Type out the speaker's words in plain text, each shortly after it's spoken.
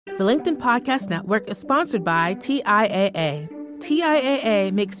The LinkedIn Podcast Network is sponsored by TIAA.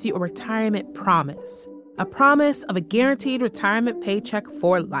 TIAA makes you a retirement promise, a promise of a guaranteed retirement paycheck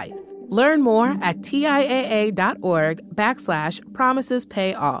for life. Learn more at TIAA.org/promises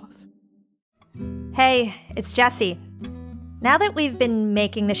pay off. Hey, it's Jessie. Now that we've been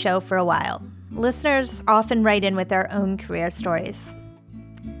making the show for a while, listeners often write in with their own career stories.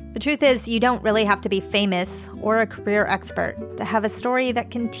 The truth is, you don't really have to be famous or a career expert to have a story that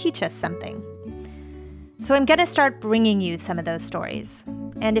can teach us something. So I'm going to start bringing you some of those stories.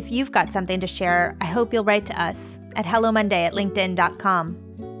 And if you've got something to share, I hope you'll write to us at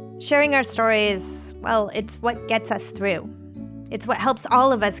hellomonday@linkedin.com. Sharing our stories, well, it's what gets us through. It's what helps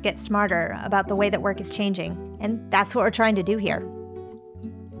all of us get smarter about the way that work is changing. And that's what we're trying to do here.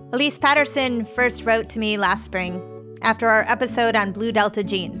 Elise Patterson first wrote to me last spring after our episode on Blue Delta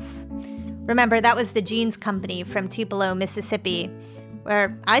jeans. Remember, that was the jeans company from Tupelo, Mississippi,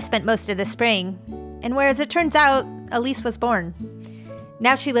 where I spent most of the spring, and where, as it turns out, Elise was born.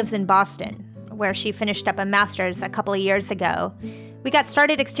 Now she lives in Boston, where she finished up a master's a couple of years ago. We got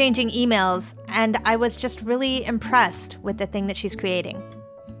started exchanging emails, and I was just really impressed with the thing that she's creating.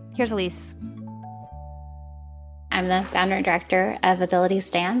 Here's Elise. I'm the founder and director of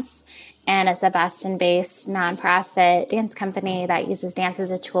Abilities Dance, and it's a Boston-based nonprofit dance company that uses dance as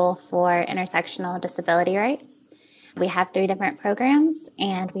a tool for intersectional disability rights. We have 3 different programs,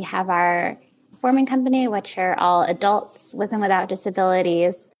 and we have our performing company, which are all adults with and without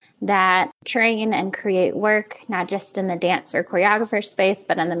disabilities that train and create work, not just in the dance or choreographer space,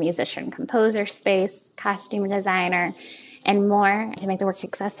 but in the musician-composer space, costume designer, and more to make the work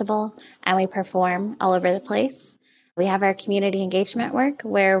accessible. And we perform all over the place. We have our community engagement work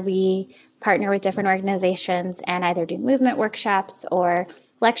where we partner with different organizations and either do movement workshops or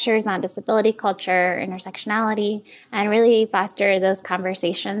lectures on disability culture, intersectionality, and really foster those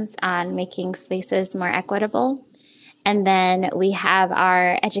conversations on making spaces more equitable. And then we have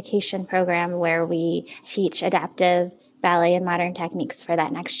our education program where we teach adaptive ballet and modern techniques for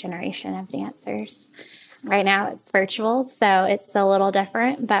that next generation of dancers. Right now it's virtual, so it's a little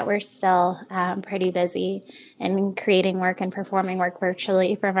different, but we're still pretty busy in creating work and performing work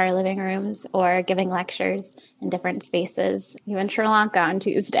virtually from our living rooms or giving lectures in different spaces, even Sri Lanka on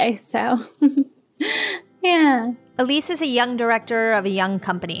Tuesday. So, yeah. Elise is a young director of a young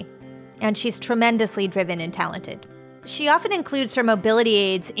company, and she's tremendously driven and talented. She often includes her mobility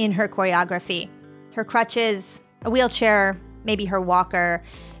aids in her choreography. Her crutches, a wheelchair, maybe her walker.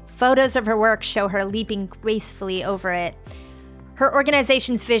 Photos of her work show her leaping gracefully over it. Her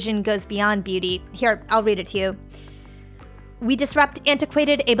organization's vision goes beyond beauty. Here, I'll read it to you. We disrupt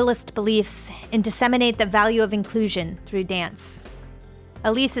antiquated ableist beliefs and disseminate the value of inclusion through dance.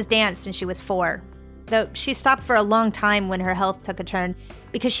 Elise has danced since she was 4, though she stopped for a long time when her health took a turn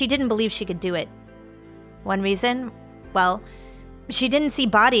because she didn't believe she could do it. One reason? Well, she didn't see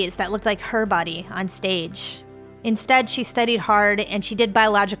bodies that looked like her body on stage. Instead, she studied hard and she did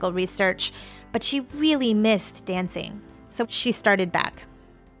biological research, but she really missed dancing. So she started back.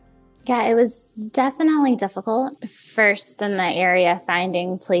 Yeah, it was definitely difficult. First in the area,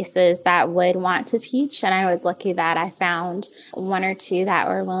 finding places that would want to teach. And I was lucky that I found 1 or 2 that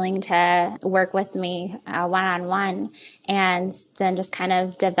were willing to work with me one-on-one, and then just kind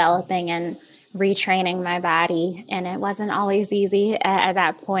of developing and retraining my body. And it wasn't always easy at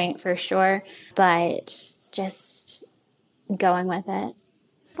that point, for sure, but just going with it.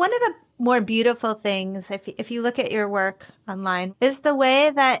 One of the more beautiful things, if you look at your work online, is the way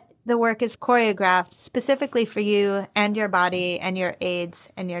that the work is choreographed specifically for you and your body and your aids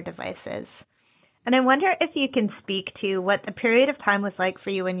and your devices. And I wonder if you can speak to what the period of time was like for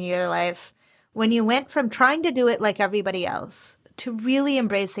you in your life when you went from trying to do it like everybody else to really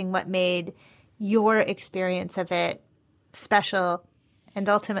embracing what made your experience of it special and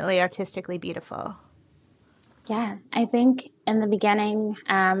ultimately artistically beautiful. Yeah, I think in the beginning,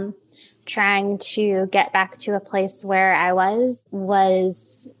 trying to get back to a place where I was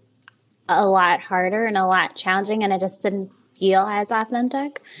a lot harder and a lot challenging, and it just didn't feel as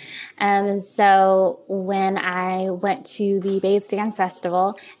authentic. So when I went to the Bates Dance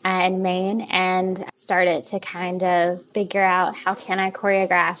Festival in Maine and started to kind of figure out how can I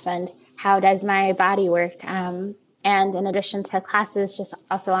choreograph and how does my body work, and in addition to classes, just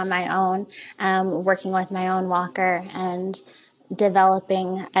also on my own, working with my own walker and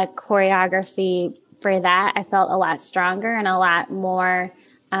developing a choreography for that, I felt a lot stronger and a lot more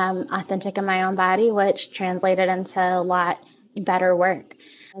authentic in my own body, which translated into a lot better work.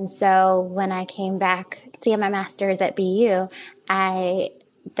 And so when I came back to get my master's at BU, I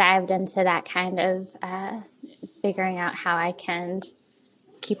dived into that kind of figuring out how I can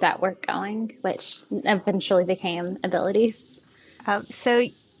keep that work going, which eventually became Abilities. So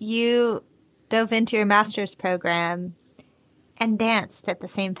you dove into your master's program and danced at the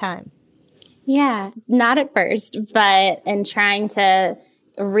same time. Yeah, not at first, but in trying to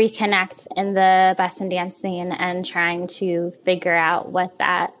reconnect in the Boston dance scene and trying to figure out what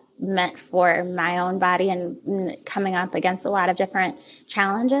that meant for my own body and coming up against a lot of different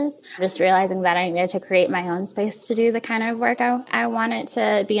challenges, just realizing that I needed to create my own space to do the kind of work I wanted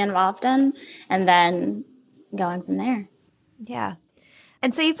to be involved in, and then going from there. Yeah.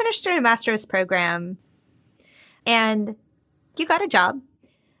 And so you finished your master's program and you got a job.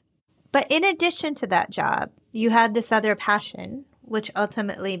 But in addition to that job, you had this other passion, which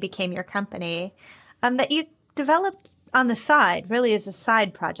ultimately became your company, that you developed on the side, really as a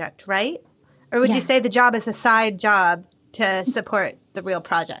side project, right? Or would you say the job is a side job to support the real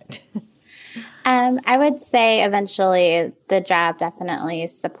project? I would say eventually the job definitely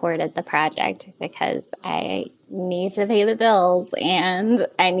supported the project because I need to pay the bills and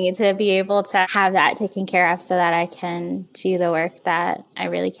I need to be able to have that taken care of so that I can do the work that I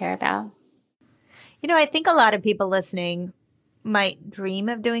really care about. You know, I think a lot of people listening might dream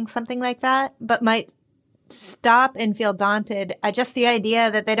of doing something like that, but might stop and feel daunted at just the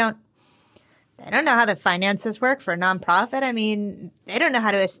idea that they don't know how the finances work for a nonprofit. I mean, they don't know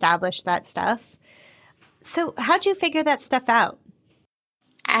how to establish that stuff. So how'd you figure that stuff out?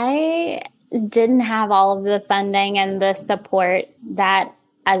 I didn't have all of the funding and the support that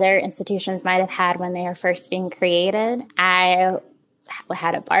other institutions might have had when they were first being created. I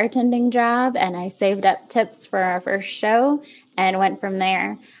had a bartending job and I saved up tips for our first show and went from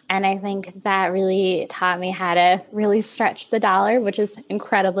there. And I think that really taught me how to really stretch the dollar, which is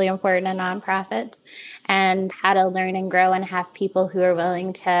incredibly important in nonprofits, and how to learn and grow and have people who are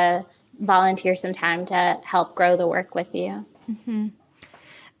willing to volunteer some time to help grow the work with you. Mm-hmm.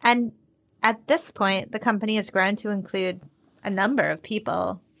 And at this point, the company has grown to include a number of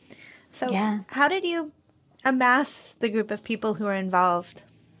people. So how did you amass the group of people who are involved?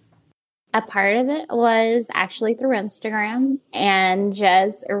 A part of it was actually through Instagram and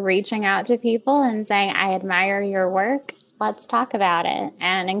just reaching out to people and saying, I admire your work. Let's talk about it.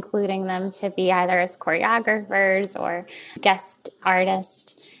 And including them to be either as choreographers or guest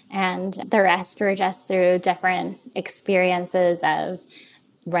artists. And the rest were just through different experiences of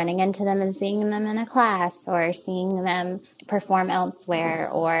running into them and seeing them in a class or seeing them perform elsewhere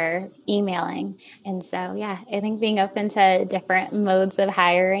or emailing. And so, I think being open to different modes of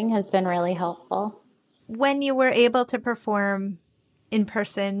hiring has been really helpful. When you were able to perform in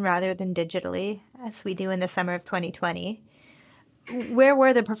person rather than digitally, as we do in the summer of 2020, where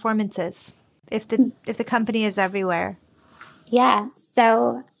were the performances if the company is everywhere? Yeah,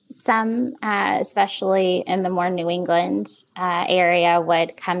 so some, especially in the more New England area,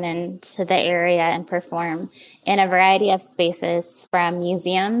 would come into the area and perform in a variety of spaces, from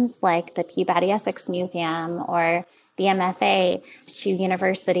museums like the Peabody Essex Museum or the MFA to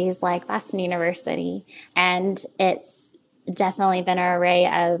universities like Boston University. And it's definitely been an array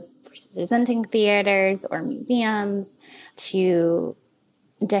of presenting theaters or museums to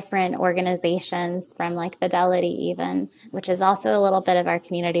different organizations from like Fidelity even, which is also a little bit of our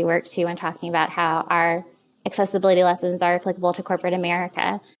community work too, and talking about how our accessibility lessons are applicable to corporate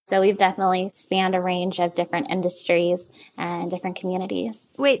America. So we've definitely spanned a range of different industries and different communities.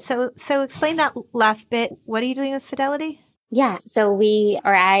 Wait, so explain that last bit. What are you doing with Fidelity? Yeah, so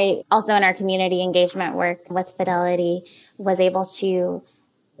I also in our community engagement work with Fidelity was able to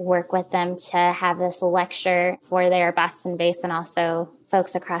work with them to have this lecture for their Boston base and also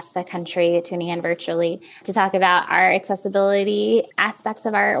folks across the country tuning in virtually to talk about our accessibility aspects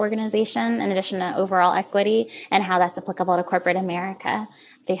of our organization in addition to overall equity and how that's applicable to corporate America.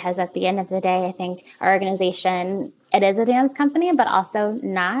 Because at the end of the day, I think our organization, it is a dance company, but also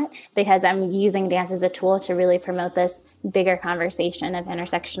not, because I'm using dance as a tool to really promote this bigger conversation of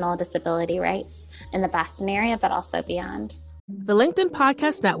intersectional disability rights in the Boston area, but also beyond. The LinkedIn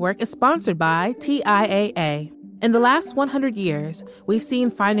Podcast Network is sponsored by TIAA. In the last 100 years, we've seen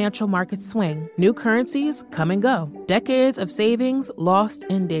financial markets swing, new currencies come and go, decades of savings lost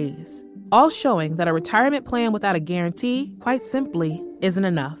in days, all showing that a retirement plan without a guarantee, quite simply, isn't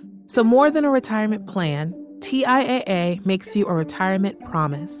enough. So more than a retirement plan, TIAA makes you a retirement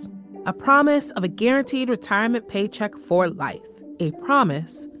promise. A promise of a guaranteed retirement paycheck for life. A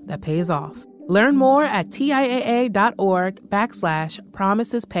promise that pays off. Learn more at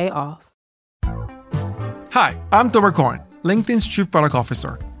TIAA.org/promisespayoff. Hi, I'm Tomer Cohen, LinkedIn's Chief Product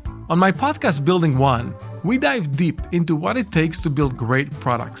Officer. On my podcast, Building One, we dive deep into what it takes to build great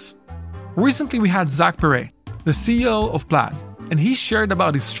products. Recently, we had Zach Perret, the CEO of Plaid, and he shared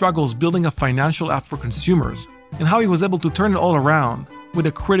about his struggles building a financial app for consumers and how he was able to turn it all around with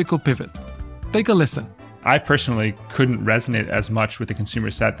a critical pivot. Take a listen. I personally couldn't resonate as much with the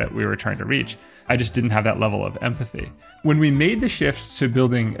consumer set that we were trying to reach. I just didn't have that level of empathy. When we made the shift to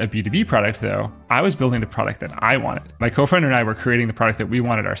building a B2B product, though, I was building the product that I wanted. My co-founder and I were creating the product that we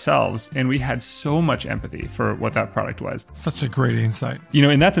wanted ourselves, and we had so much empathy for what that product was. Such a great insight.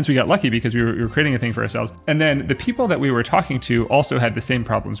 In that sense, we got lucky because we were creating a thing for ourselves. And then the people that we were talking to also had the same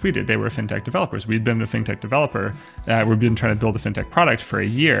problems we did. They were fintech developers. We'd been a fintech developer. We'd been trying to build a fintech product for a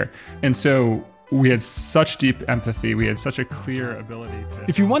year. And so we had such deep empathy. We had such a clear ability to...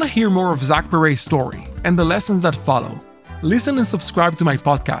 If you want to hear more of Zach Perret's story and the lessons that follow, listen and subscribe to my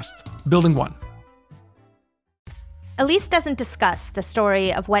podcast, Building One. Elise doesn't discuss the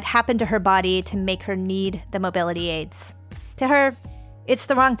story of what happened to her body to make her need the mobility aids. To her, it's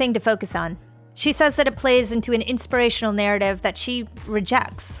the wrong thing to focus on. She says that it plays into an inspirational narrative that she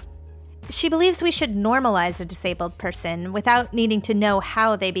rejects. She believes we should normalize a disabled person without needing to know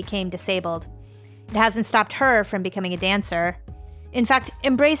how they became disabled. It hasn't stopped her from becoming a dancer. In fact,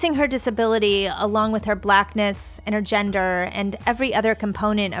 embracing her disability along with her blackness and her gender and every other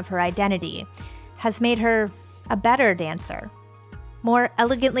component of her identity has made her a better dancer, more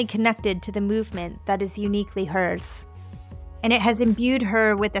elegantly connected to the movement that is uniquely hers. And it has imbued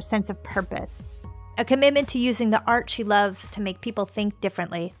her with a sense of purpose, a commitment to using the art she loves to make people think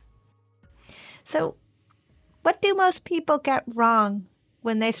differently. So, what do most people get wrong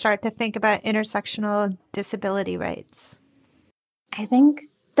when they start to think about intersectional disability rights? I think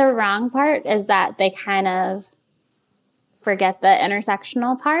the wrong part is that they kind of forget the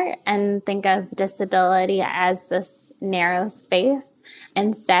intersectional part and think of disability as this narrow space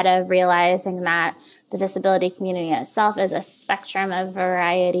instead of realizing that the disability community itself is a spectrum of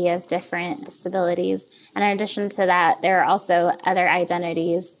variety of different disabilities. And in addition to that, there are also other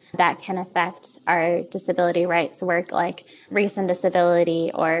identities that can affect our disability rights work, like race and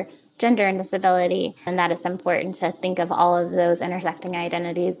disability or gender and disability. And that it's important to think of all of those intersecting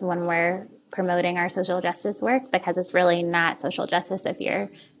identities when we're promoting our social justice work, because it's really not social justice if you're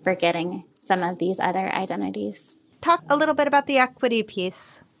forgetting some of these other identities. Talk a little bit about the equity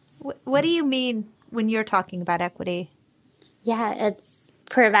piece. What do you mean when you're talking about equity? Yeah, it's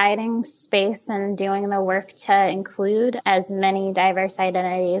providing space and doing the work to include as many diverse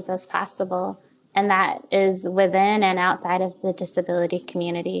identities as possible. And that is within and outside of the disability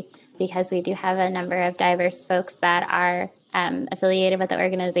community, because we do have a number of diverse folks that are affiliated with the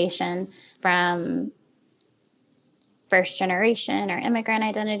organization, from first generation or immigrant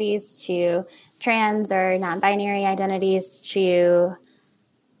identities to trans or non-binary identities to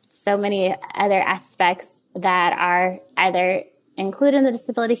so many other aspects that are either included in the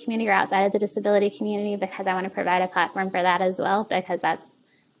disability community or outside of the disability community, because I want to provide a platform for that as well, because that's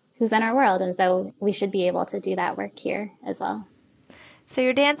who's in our world. And so we should be able to do that work here as well. So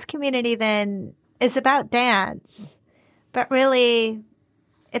your dance community then is about dance, but really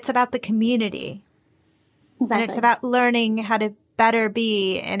it's about the community. Exactly. And it's about learning how to better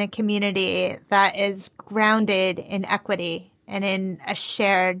be in a community that is grounded in equity and in a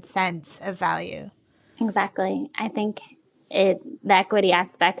shared sense of value. Exactly. I think the equity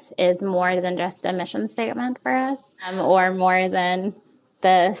aspect is more than just a mission statement for us, or more than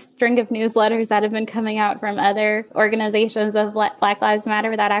the string of newsletters that have been coming out from other organizations of Black Lives Matter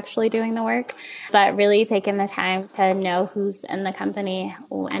without actually doing the work, but really taking the time to know who's in the company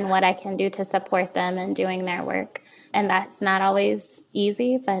and what I can do to support them in doing their work. And that's not always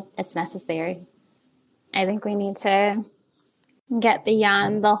easy, but it's necessary. I think we need to get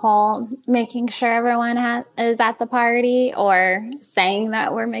beyond the whole making sure everyone is at the party, or saying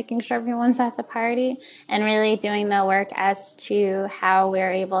that we're making sure everyone's at the party, and really doing the work as to how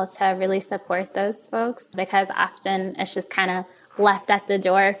we're able to really support those folks, because often it's just kind of left at the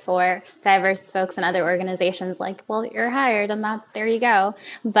door for diverse folks and other organizations, like, well, you're hired and there you go.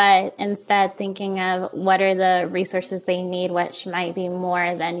 But instead thinking of what are the resources they need, which might be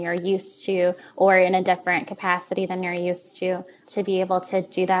more than you're used to, or in a different capacity than you're used to be able to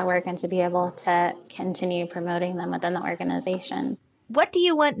do that work and to be able to continue promoting them within the organization. What do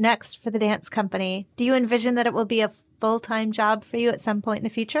you want next for the dance company? Do you envision that it will be a full-time job for you at some point in the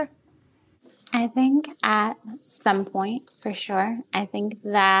future? I think at some point, for sure. I think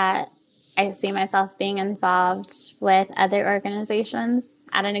that I see myself being involved with other organizations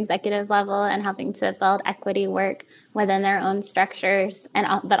at an executive level and helping to build equity work within their own structures,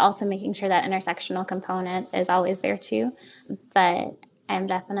 but also making sure that intersectional component is always there too. But I'm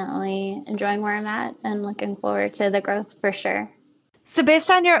definitely enjoying where I'm at and looking forward to the growth for sure. So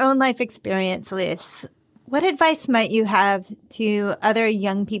based on your own life experience, Elise, What advice might you have to other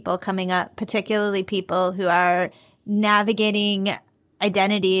young people coming up, particularly people who are navigating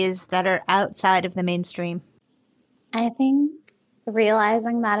identities that are outside of the mainstream? I think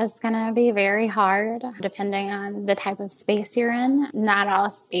realizing that is going to be very hard depending on the type of space you're in. Not all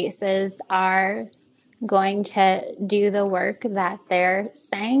spaces are going to do the work that they're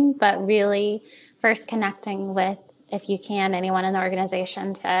saying, but really first connecting with, if you can, anyone in the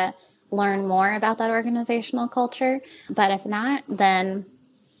organization to learn more about that organizational culture. But if not, then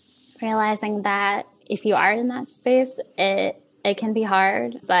realizing that if you are in that space, it can be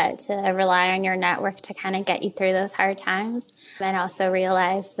hard, but to rely on your network to kind of get you through those hard times. And also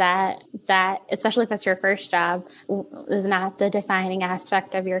realize that especially if it's your first job, is not the defining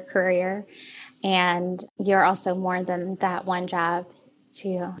aspect of your career. And you're also more than that one job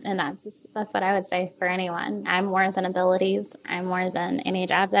too. And that's what I would say for anyone. I'm more than abilities. I'm more than any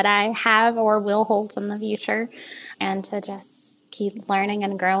job that I have or will hold in the future. And to just keep learning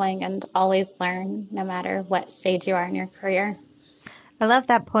and growing and always learn no matter what stage you are in your career. I love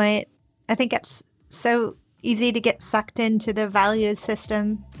that point. I think it's so easy to get sucked into the value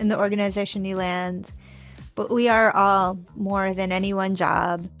system in the organization you land. But we are all more than any one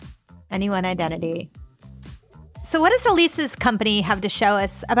job, any one identity. So what does Elise's company have to show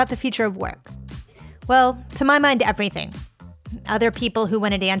us about the future of work? Well, to my mind, everything. Other people who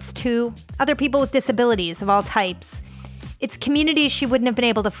want to dance too, other people with disabilities of all types. It's communities she wouldn't have been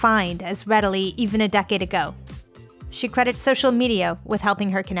able to find as readily even a decade ago. She credits social media with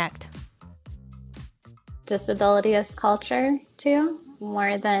helping her connect. Disability is culture too,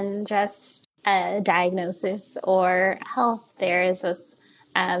 more than just a diagnosis or health. There is this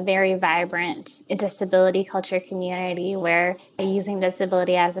very vibrant disability culture community where using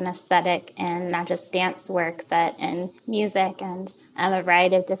disability as an aesthetic in not just dance work, but in music and a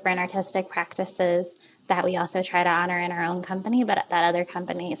variety of different artistic practices that we also try to honor in our own company, but that other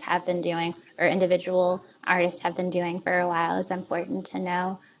companies have been doing or individual artists have been doing for a while is important to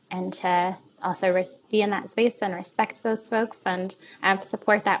know and to also be in that space and respect those folks and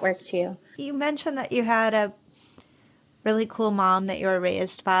support that work too. You mentioned that you had a really cool mom that you were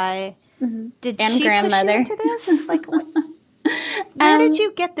raised by. Mm-hmm. Did and she grandmother. push you into this? Like, where did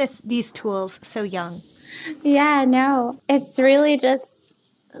you get these tools so young? Yeah, no, it's really just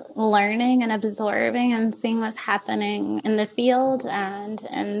learning and absorbing and seeing what's happening in the field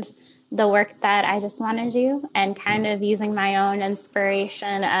and the work that I just want to do and kind of using my own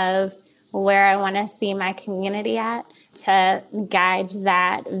inspiration of where I want to see my community at to guide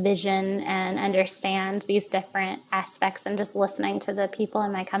that vision and understand these different aspects and just listening to the people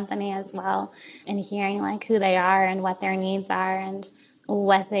in my company as well and hearing like who they are and what their needs are and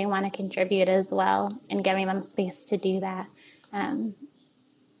what they want to contribute as well and giving them space to do that.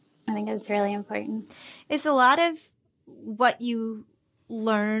 I think it's really important. Is a lot of what you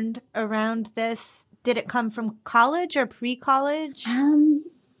learned around this, did it come from college or pre-college?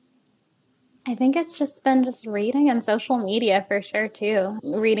 I think it's just been reading and social media for sure, too.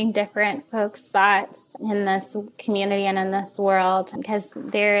 Reading different folks' thoughts in this community and in this world, because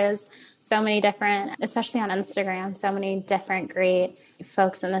there is so many different, especially on Instagram, so many different great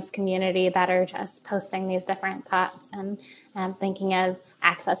folks in this community that are just posting these different thoughts and thinking of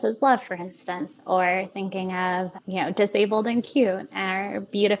access is love, for instance, or thinking of, disabled and cute or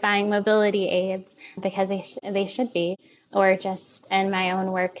beautifying mobility aids because they should be. Or just in my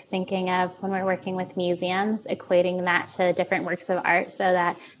own work, thinking of when we're working with museums, equating that to different works of art so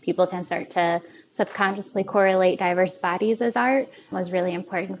that people can start to subconsciously correlate diverse bodies as art was really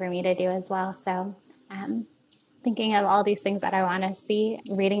important for me to do as well. So thinking of all these things that I want to see,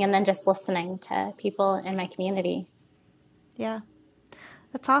 reading, and then just listening to people in my community. Yeah,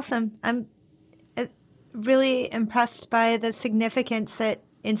 that's awesome. I'm really impressed by the significance that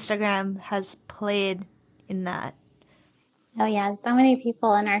Instagram has played in that. Oh, yeah. So many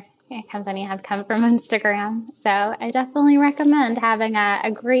people in our company have come from Instagram. So I definitely recommend having a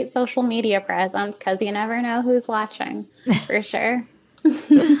great social media presence because you never know who's watching, for sure.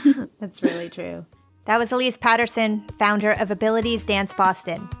 That's really true. That was Elise Patterson, founder of Abilities Dance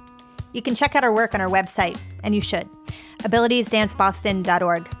Boston. You can check out her work on our website, and you should,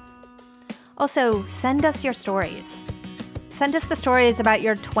 abilitiesdanceboston.org. Also, send us your stories. Send us the stories about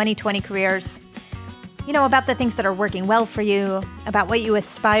your 2020 careers. About the things that are working well for you, about what you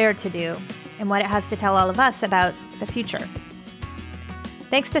aspire to do, and what it has to tell all of us about the future.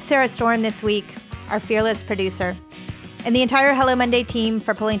 Thanks to Sarah Storm this week, our fearless producer, and the entire Hello Monday team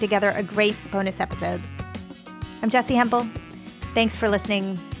for pulling together a great bonus episode. I'm Jessi Hempel. Thanks for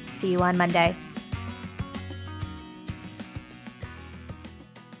listening. See you on Monday.